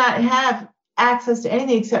 We did not have access to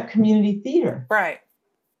anything except community theater. Right.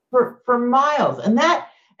 For miles. And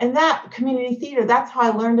that community theater, that's how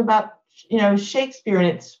I learned about Shakespeare, and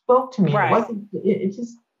it spoke to me. Right. It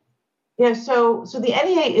just so the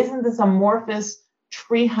NEA isn't this amorphous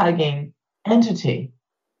tree hugging entity.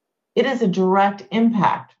 It is a direct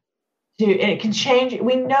impact and it can change.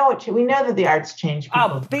 We know that the arts change people.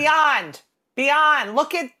 Oh, beyond.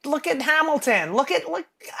 Look at Hamilton.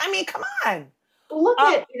 I mean, come on. Look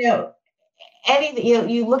at anything.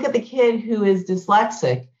 You look at the kid who is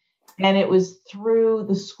dyslexic, and it was through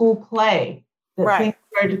the school play that things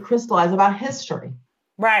started to crystallize about history.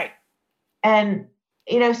 Right. And,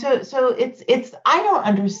 so it's, I don't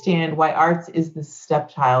understand why arts is the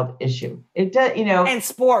stepchild issue. It does, And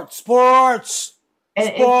sports.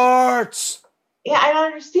 Yeah, I don't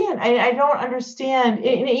understand. I don't understand.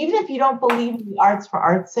 And even if you don't believe in the arts for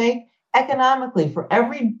art's sake, economically, for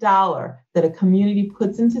every dollar that a community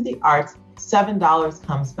puts into the arts, $7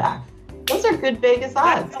 comes back. Those are good Vegas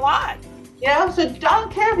odds. That's a lot. So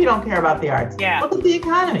don't care if you don't care about the arts. Yeah. Look at the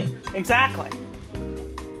economy. Exactly.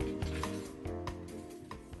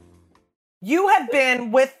 You have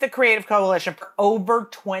been with the Creative Coalition for over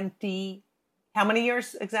 20, how many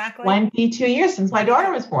years exactly? 22 years since my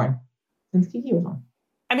daughter was born. Since Kiki was born.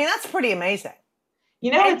 I mean, that's pretty amazing.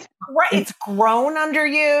 It's grown under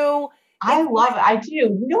you. I love it. I do.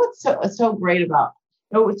 What's so great about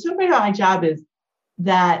my job is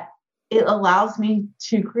that it allows me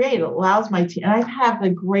to create. It allows my team, and I have a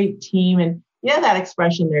great team. And that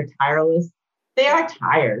expression, they're tireless. They are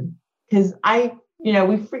tired because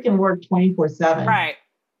we freaking work 24/7. Right.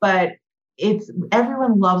 But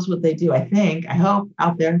everyone loves what they do. I hope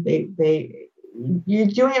out there you're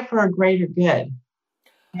doing it for a greater good,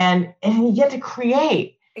 and you get to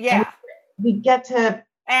create. Yeah. And we get to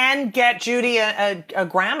get Judy a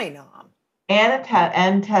Grammy nom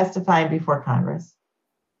and testifying before Congress.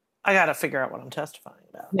 I got to figure out what I'm testifying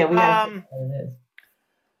about. Yeah, we got to figure out what it is.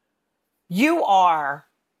 You are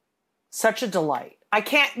such a delight. I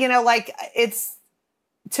can't, it's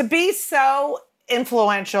to be so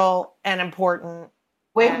influential and important.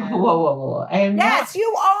 Wait, whoa. Yes,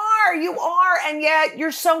 you are. And yet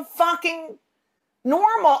you're so fucking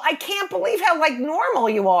normal. I can't believe how normal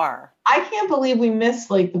you are. I can't believe we missed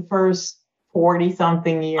the first 40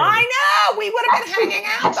 something years. I know. We would have been hanging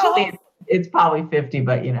out. It's probably 50,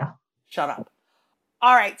 but Shut up.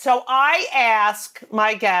 All right. So I ask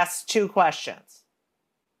my guests 2 questions,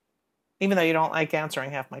 even though you don't like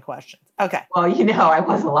answering half my questions. Okay. Well, I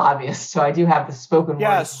was a lobbyist, so I do have the spoken word.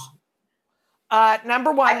 Yes.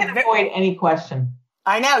 Number 1. I can avoid any question.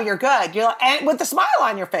 I know. You're good. And with the smile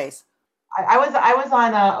on your face. I was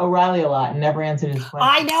on O'Reilly a lot and never answered his question.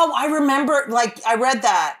 I know. I remember, I read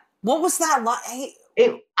that. What was that?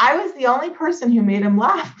 I was the only person who made him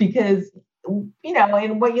laugh because,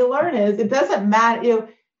 and what you learn is it doesn't matter,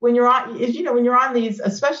 when you're on these,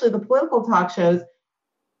 especially the political talk shows,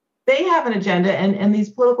 they have an agenda and these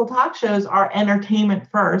political talk shows are entertainment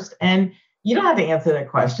first. And you don't have to answer their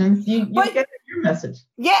questions. You get your message.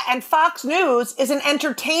 Yeah, and Fox News is an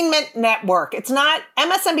entertainment network. It's not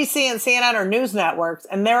MSNBC and CNN are news networks,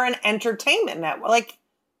 and they're an entertainment network.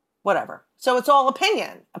 Whatever. So it's all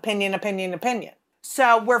opinion.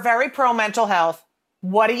 So we're very pro mental health.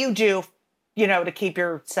 What do you do, to keep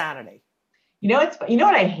your sanity?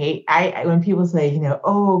 What I hate? When people say,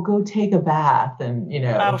 go take a bath and,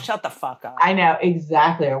 Oh, shut the fuck up. I know,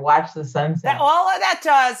 exactly. Or watch the sunset. All of that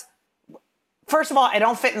does. First of all, I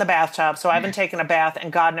don't fit in the bathtub, so I haven't taken a bath in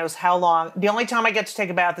God knows how long. The only time I get to take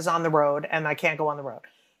a bath is on the road, and I can't go on the road.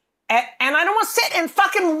 And I don't want to sit in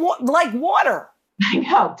fucking water. I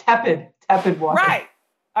know, tepid water. Right.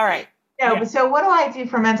 All right. But so what do I do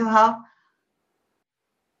for mental health?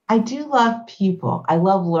 I do love people. I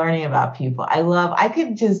love learning about people.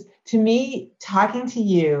 To me, talking to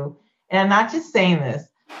you, and I'm not just saying this,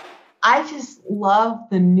 I just love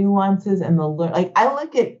the nuances and I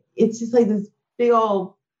look at, it's just this big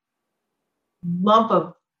old lump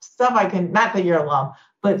of stuff I can, not that you're a lump,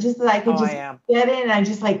 but just that I could just get in and I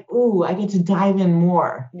just like, ooh, I get to dive in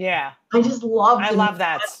more. Yeah. I just love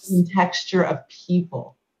that texture of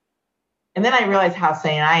people. And then I realized how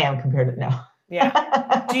sane I am compared to now.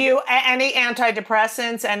 Yeah. Do you, any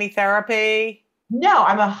antidepressants, any therapy? No,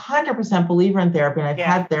 I'm 100% believer in therapy, and I've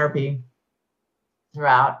had therapy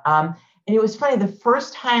throughout. And it was funny, the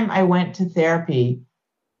first time I went to therapy,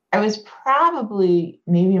 I was probably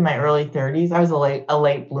maybe in my early 30s. I was a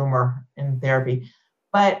late bloomer in therapy.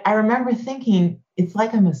 But I remember thinking, it's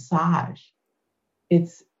like a massage.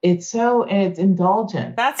 It's so, and it's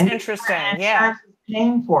indulgent. That's interesting. Yeah.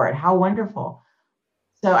 Paying for it. How wonderful.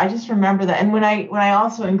 So I just remember that. And when I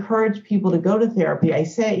also encourage people to go to therapy, I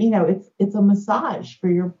say, it's a massage for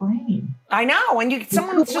your brain. I know. And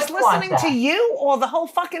someone's just listening to you all the whole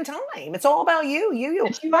fucking time. It's all about you.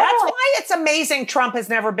 That's why it's amazing Trump has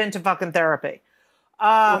never been to fucking therapy.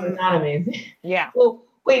 Well, not amazing. Yeah. Well,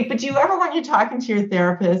 wait, but do you ever, when you're talking to your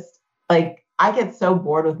therapist, like I get so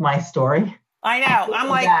bored with my story. I know. I'm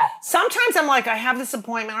like, sometimes I'm like, I have this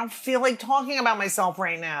appointment. I don't feel like talking about myself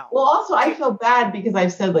right now. Well, also, I feel bad because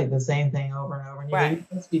I've said like the same thing over and over. And you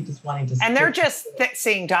must be just wanting to. And they're just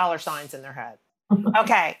seeing dollar signs in their head.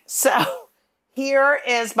 Okay, so here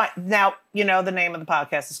is now, the name of the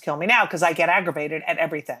podcast is Kill Me Now because I get aggravated at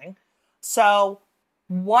everything. So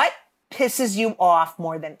what pisses you off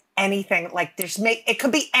more than anything? Like it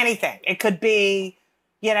could be anything. It could be,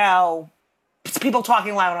 people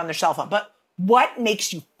talking loud on their cell phone, but what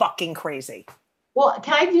makes you fucking crazy? Well,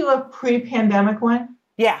 can I do a pre-pandemic one?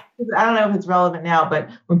 Yeah. I don't know if it's relevant now, but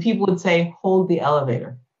when people would say, hold the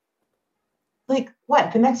elevator. Like,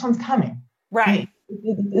 what? The next one's coming. Right.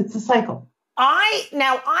 It's a cycle. I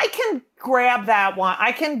can grab that one.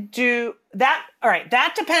 I can do that. All right.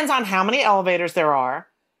 That depends on how many elevators there are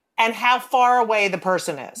and how far away the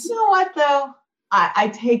person is. You know what, though?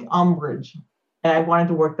 I take umbrage. And I wanted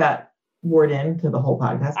to work that word into the whole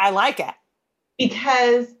podcast. I like it.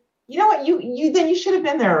 Because you know what, you should have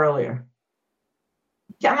been there earlier.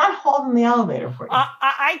 I'm not holding the elevator for you.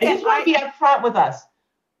 I just want to be upfront with us.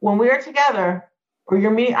 When we're together or you're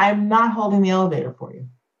meeting, I'm not holding the elevator for you.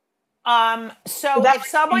 So if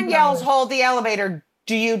someone yells, hold the elevator,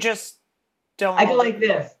 do you just don't? I go like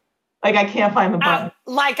this. Like I can't find the button.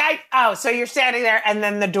 So you're standing there and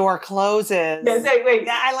then the door closes. Yeah, wait.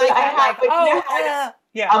 Yeah, I like that.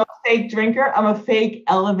 Yeah. I'm a fake drinker. I'm a fake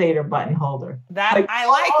elevator button holder. I like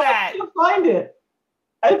that. I can't find it.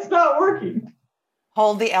 It's not working.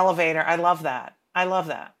 Hold the elevator. I love that.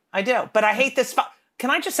 I do. But I hate this. Can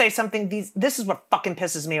I just say something? This is what fucking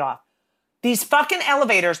pisses me off. These fucking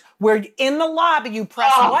elevators where in the lobby you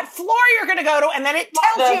press what floor you're going to go to and then it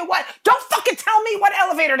tells you what. Don't fucking tell me what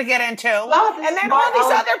elevator to get into. And then all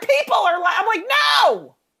these other people are like, I'm like,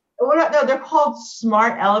 no. No, they're called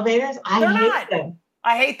smart elevators.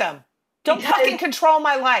 I hate them. Don't fucking control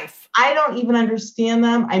my life. I don't even understand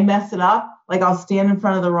them. I mess it up. Like I'll stand in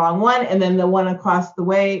front of the wrong one and then the one across the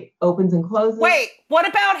way opens and closes. Wait, what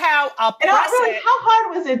about how I'll press it? How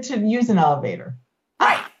hard was it to use an elevator?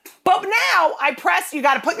 Right. But now I press, you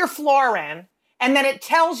got to put your floor in and then it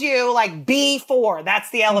tells you like B4. That's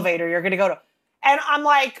the elevator you're going to go to. And I'm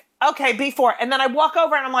like, okay, B4. And then I walk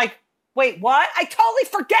over and I'm like, wait, what? I totally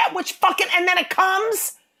forget which fucking, and then it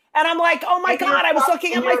comes. And I'm like, oh my God, I was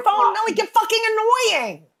looking at my phone. No, it get fucking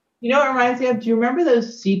annoying. You know what it reminds me of? Do you remember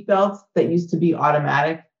those seat belts that used to be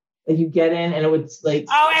automatic? That you get in and it would like...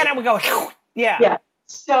 Oh, and it would go, yeah. Yeah.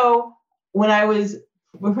 So when I was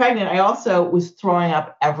pregnant, I also was throwing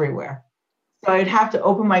up everywhere. So I'd have to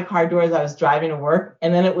open my car door as I was driving to work.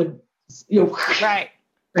 And then it would, right.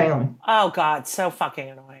 Strangle me. Oh God, so fucking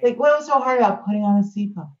annoying. Like what was so hard about putting on a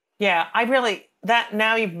seatbelt? Yeah,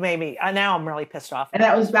 now you've made me, now I'm really pissed off. And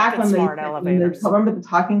that was back when smart elevators. Remember the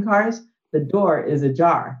talking cars? The door is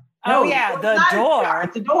ajar. Oh yeah, the door.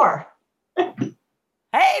 It's a door.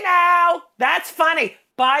 Hey now, that's funny.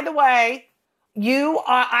 By the way,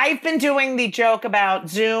 I've been doing the joke about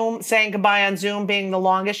Zoom, saying goodbye on Zoom being the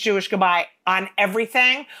longest Jewish goodbye on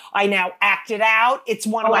everything. I now act it out. It's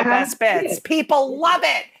one of my best bits. People love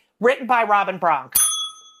it. Written by Robin Bronk.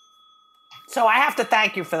 So I have to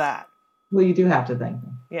thank you for that. Well, you do have to thank me.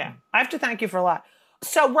 Yeah, I have to thank you for a lot.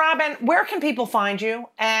 So Robin, where can people find you?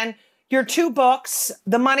 And your 2 books,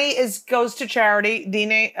 the money goes to charity.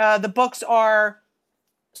 The books are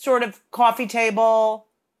sort of coffee table,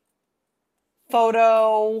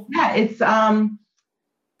 photo. Yeah, it's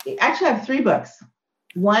actually I have 3 books.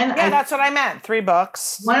 That's what I meant. 3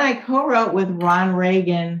 books. One I co-wrote with Ron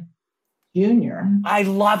Reagan Jr. I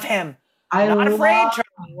love him. Not afraid to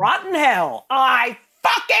rot in hell. I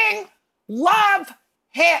fucking Love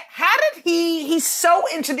him. How did he's so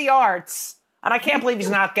into the arts. And I can't believe he's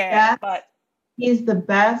not gay, but he's the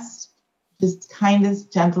best, just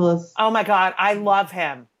kindest, gentlest. Oh my God, I love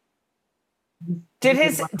him. Did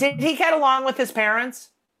he get along with his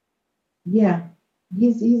parents? Yeah.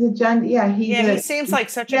 He seems like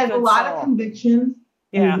such a good soul. He has a lot of convictions.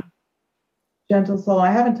 Yeah. Gentle soul.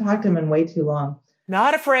 I haven't talked to him in way too long.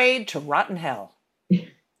 Not afraid to rot in hell.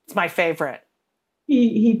 It's my favorite.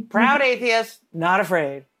 He proud atheist, not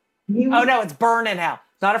afraid. It's burn in hell.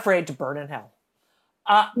 Not afraid to burn in hell.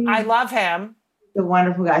 I love him. He's a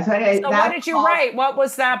wonderful guy. So what did you write? What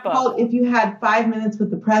was that book? Called If You Had 5 Minutes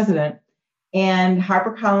with the President. And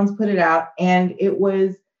HarperCollins put it out. And it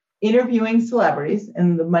was interviewing celebrities.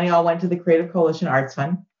 And the money all went to the Creative Coalition Arts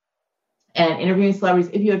Fund. And interviewing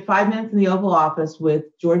celebrities. If you had 5 minutes in the Oval Office with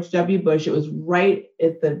George W. Bush, it was right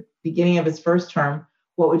at the beginning of his first term.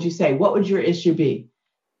 What would you say? What would your issue be?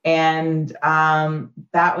 And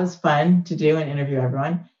that was fun to do and interview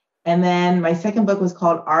everyone. And then my second book was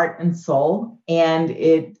called Art and Soul. And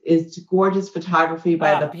it is gorgeous photography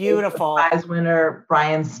by the beautiful prize winner,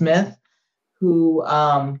 Brian Smith, who,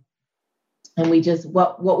 and we just,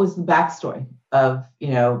 what was the backstory of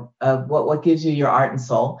what gives you your art and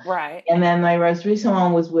soul. Right. And then my most recent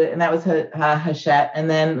one was and that was Hachette. And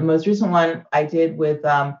then the most recent one I did with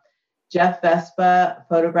Jeff Vespa,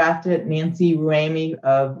 photographed it. Nancy Ruemi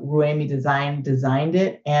of Ruemi Design designed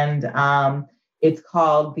it. And it's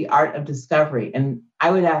called The Art of Discovery. And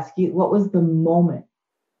I would ask you, what was the moment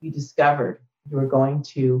you discovered you were going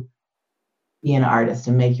to be an artist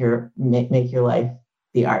and make your life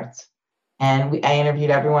the arts? And I interviewed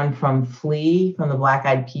everyone from Flea, from the Black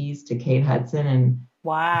Eyed Peas to Kate Hudson. And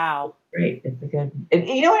wow. Great. It's a good, and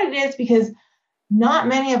you know what it is? Because not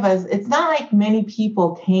many of us, it's not like many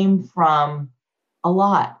people came from a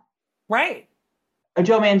lot. Right.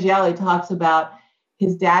 Joe Manganiello talks about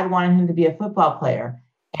his dad wanted him to be a football player,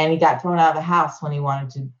 and he got thrown out of the house when he wanted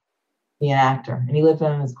to be an actor, and he lived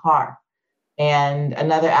in his car. And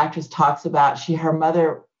another actress talks about her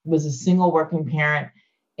mother was a single working parent,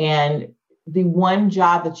 and the one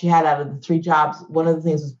job that she had out of the 3 jobs, one of the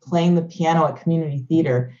things was playing the piano at community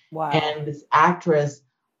theater. Wow. And this actress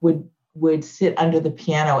would sit under the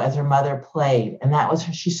piano as her mother played. And that was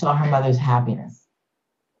she saw her mother's happiness.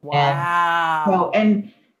 Wow.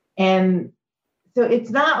 And so it's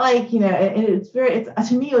not like, to me,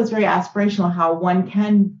 it was very aspirational how one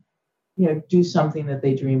can, do something that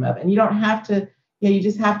they dream of. And you don't have to, you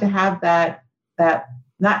just have to have that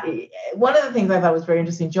not one of the things I thought was very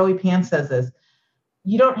interesting. Joey Pants says this,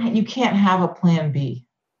 you can't have a plan B.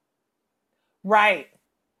 Right.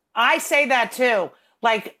 I say that too.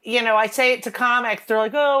 Like, I say it to comics. They're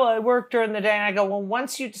like, oh, I work during the day. And I go, well,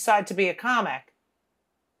 once you decide to be a comic,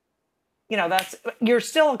 you're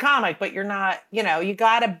still a comic, but you're not,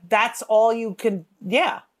 that's all you can.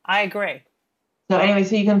 Yeah, I agree. So anyway,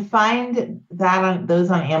 so you can find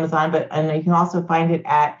those on Amazon, and you can also find it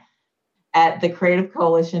at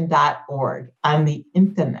thecreativecoalition.org on the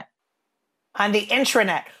internet. On the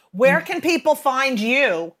intranet. Where can people find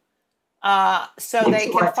you so they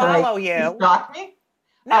can follow you? Stalk me?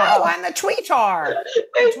 No, on the Tweetar.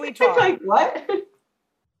 Like what?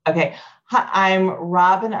 Okay. Hi, I'm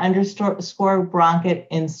Robin_Bronk at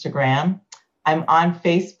Instagram. I'm on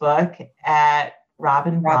Facebook at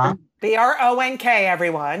Robin Bronk. BRONK,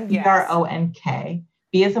 everyone. Yes. BRONK.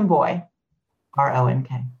 B as in boy. RONK.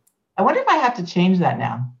 I wonder if I have to change that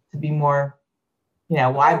now to be more,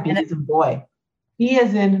 why B as in boy? B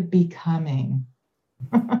as in becoming.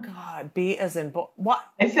 God, B as in boy. What?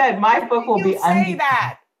 I said my book will be say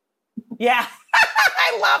that. Yeah.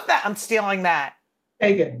 I love that. I'm stealing that.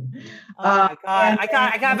 Take it. Oh my God.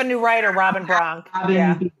 I got a new writer, Robin Bronk.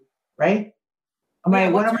 Right?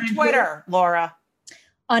 What's your Twitter, Laura?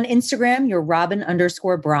 On Instagram, you're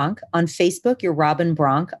Robin_Bronk. On Facebook, you're Robin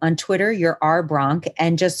Bronk. On Twitter, you're R Bronk.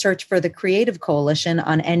 And just search for the Creative Coalition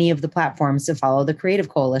on any of the platforms to follow the Creative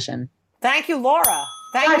Coalition. Thank you, Laura.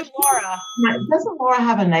 Thank you, Laura. Doesn't Laura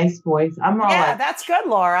have a nice voice? That's good,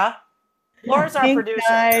 Laura. Laura's our producer.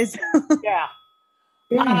 Guys. Yeah.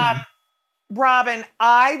 Robin,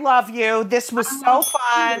 I love you. This was so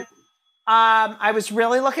fun. I was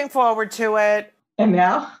really looking forward to it. And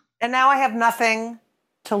now I have nothing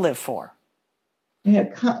to live for. Yeah,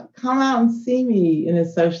 come out and see me in a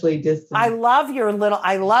socially distant. I love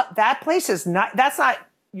that place is not, that's not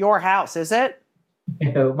your house, is it?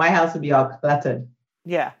 No, my house would be all cluttered.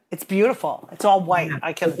 Yeah, it's beautiful. It's all white. Yeah,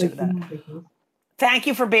 I couldn't do that. Thank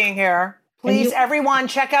you for being here. Please, everyone,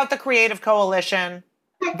 check out the Creative Coalition.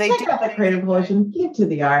 Check out the Creative Coalition. Give to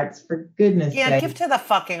the arts, for goodness sake. Yeah, give to the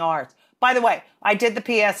fucking arts. By the way, I did the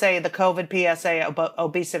PSA, the COVID PSA about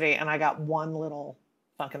obesity, and I got one little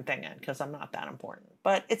fucking thing in because I'm not that important.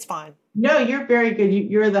 But it's fine. No, you're very good.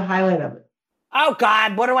 You're the highlight of it. Oh,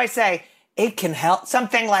 God, what do I say? It can help.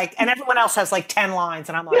 Something like, and everyone else has like 10 lines,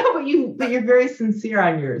 and I'm like... No, but you're very sincere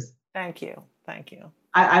on yours. Thank you. Thank you.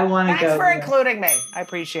 I want to go. Thanks for including me. I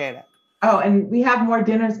appreciate it. Oh, and we have more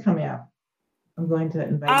dinners coming up. I'm going to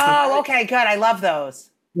invite you. Oh, okay, good. I love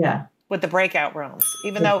those. Yeah. With the breakout rooms.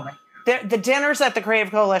 Even though the dinners at the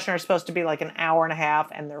Creative Coalition are supposed to be like an hour and a half,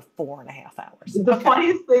 and they're 4.5 hours. The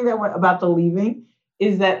funniest thing about the leaving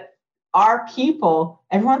is that our people,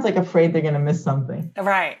 everyone's like afraid they're going to miss something.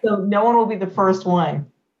 Right. So no one will be the first one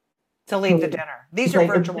to leave the dinner. These are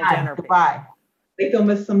virtual dinner. Goodbye. Like they'll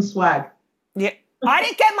miss some swag. Yeah. I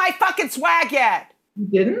didn't get my fucking swag yet. You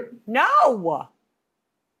didn't? No.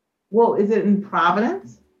 Well, is it in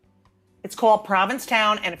Providence? It's called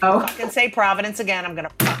Provincetown, and if you fucking say Providence again, I'm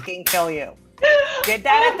gonna fucking kill you. Did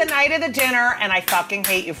that at the night of the dinner, and I fucking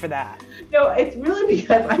hate you for that. No, it's really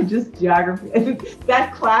because I'm just geography.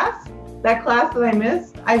 That class that I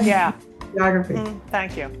missed, geography.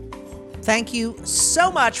 Thank you. Thank you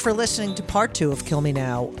so much for listening to part 2 of Kill Me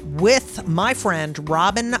Now with my friend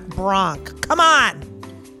Robin Bronk. Come on!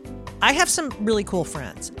 I have some really cool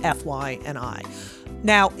friends, FY and I.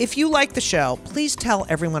 Now, if you like the show, please tell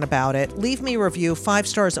everyone about it. Leave me a review, 5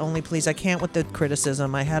 stars only, please. I can't with the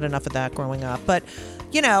criticism. I had enough of that growing up. But,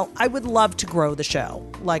 I would love to grow the show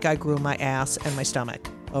like I grew my ass and my stomach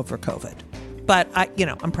over COVID. But,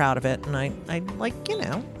 I'm proud of it. And I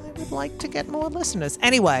would like to get more listeners.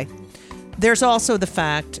 Anyway, there's also the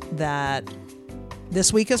fact that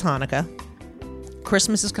this week is Hanukkah.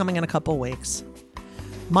 Christmas is coming in a couple weeks.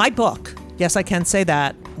 My book, yes, I can say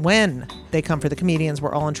that, When They Come for the Comedians,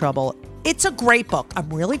 We're All in Trouble. It's a great book. I'm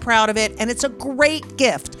really proud of it, and it's a great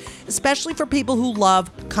gift, especially for people who love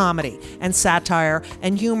comedy and satire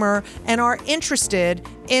and humor and are interested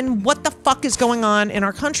in what the fuck is going on in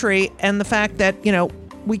our country and the fact that,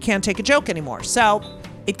 we can't take a joke anymore. So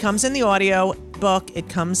it comes in the audio book, it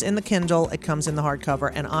comes in the Kindle, it comes in the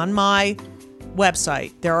hardcover, and on my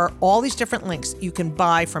website, there are all these different links. You can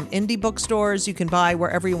buy from indie bookstores, you can buy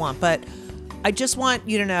wherever you want, but I just want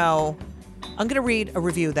you to know, I'm going to read a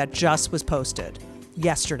review that just was posted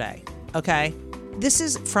yesterday, okay? This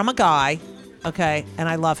is from a guy, okay, and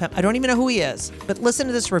I love him. I don't even know who he is, but listen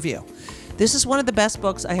to this review. This is one of the best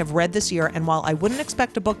books I have read this year, and while I wouldn't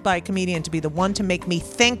expect a book by a comedian to be the one to make me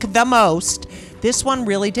think the most, this one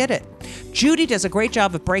really did it. Judy does a great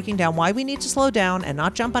job of breaking down why we need to slow down and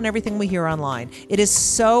not jump on everything we hear online. It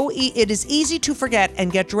is easy to forget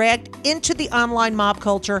and get dragged into the online mob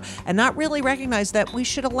culture and not really recognize that we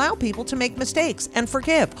should allow people to make mistakes and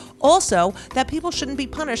forgive. Also, that people shouldn't be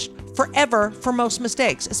punished forever for most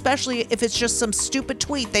mistakes, especially if it's just some stupid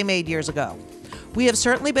tweet they made years ago. We have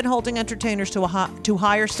certainly been holding entertainers to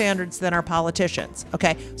higher standards than our politicians.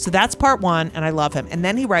 Okay, so that's part 1, and I love him. And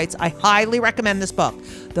then he writes, I highly recommend this book.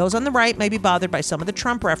 Those on the right may be bothered by some of the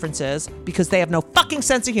Trump references because they have no fucking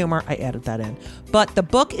sense of humor. I added that in. But the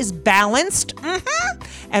book is balanced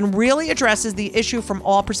and really addresses the issue from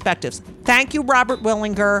all perspectives. Thank you, Robert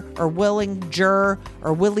Willinger or Willinger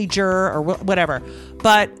or Williger or whatever.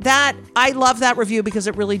 But I love that review because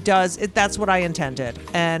it really does. That's what I intended.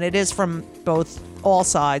 And it is from all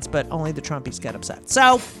sides, but only the Trumpies get upset.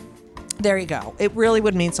 So there you go. It really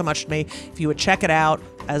would mean so much to me if you would check it out.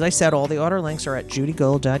 As I said, all the order links are at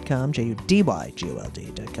judygold.com,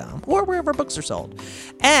 JUDYGOLD.com, or wherever books are sold.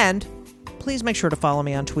 And please make sure to follow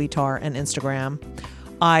me on Twitter and Instagram.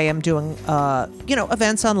 I am doing,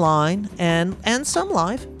 events online and some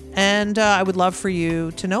live. And I would love for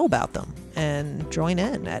you to know about them and join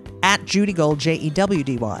in at JudyGold,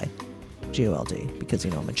 JEWDYGOLD, because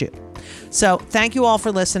I'm a Jew. So thank you all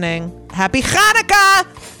for listening. Happy Hanukkah!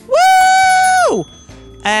 Woo!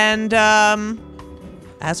 And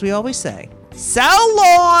as we always say, so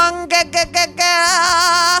long!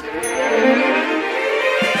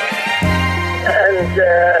 And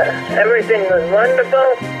everything was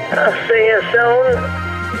wonderful. I'll see you soon.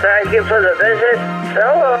 Thank you for the visit. So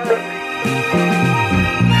long.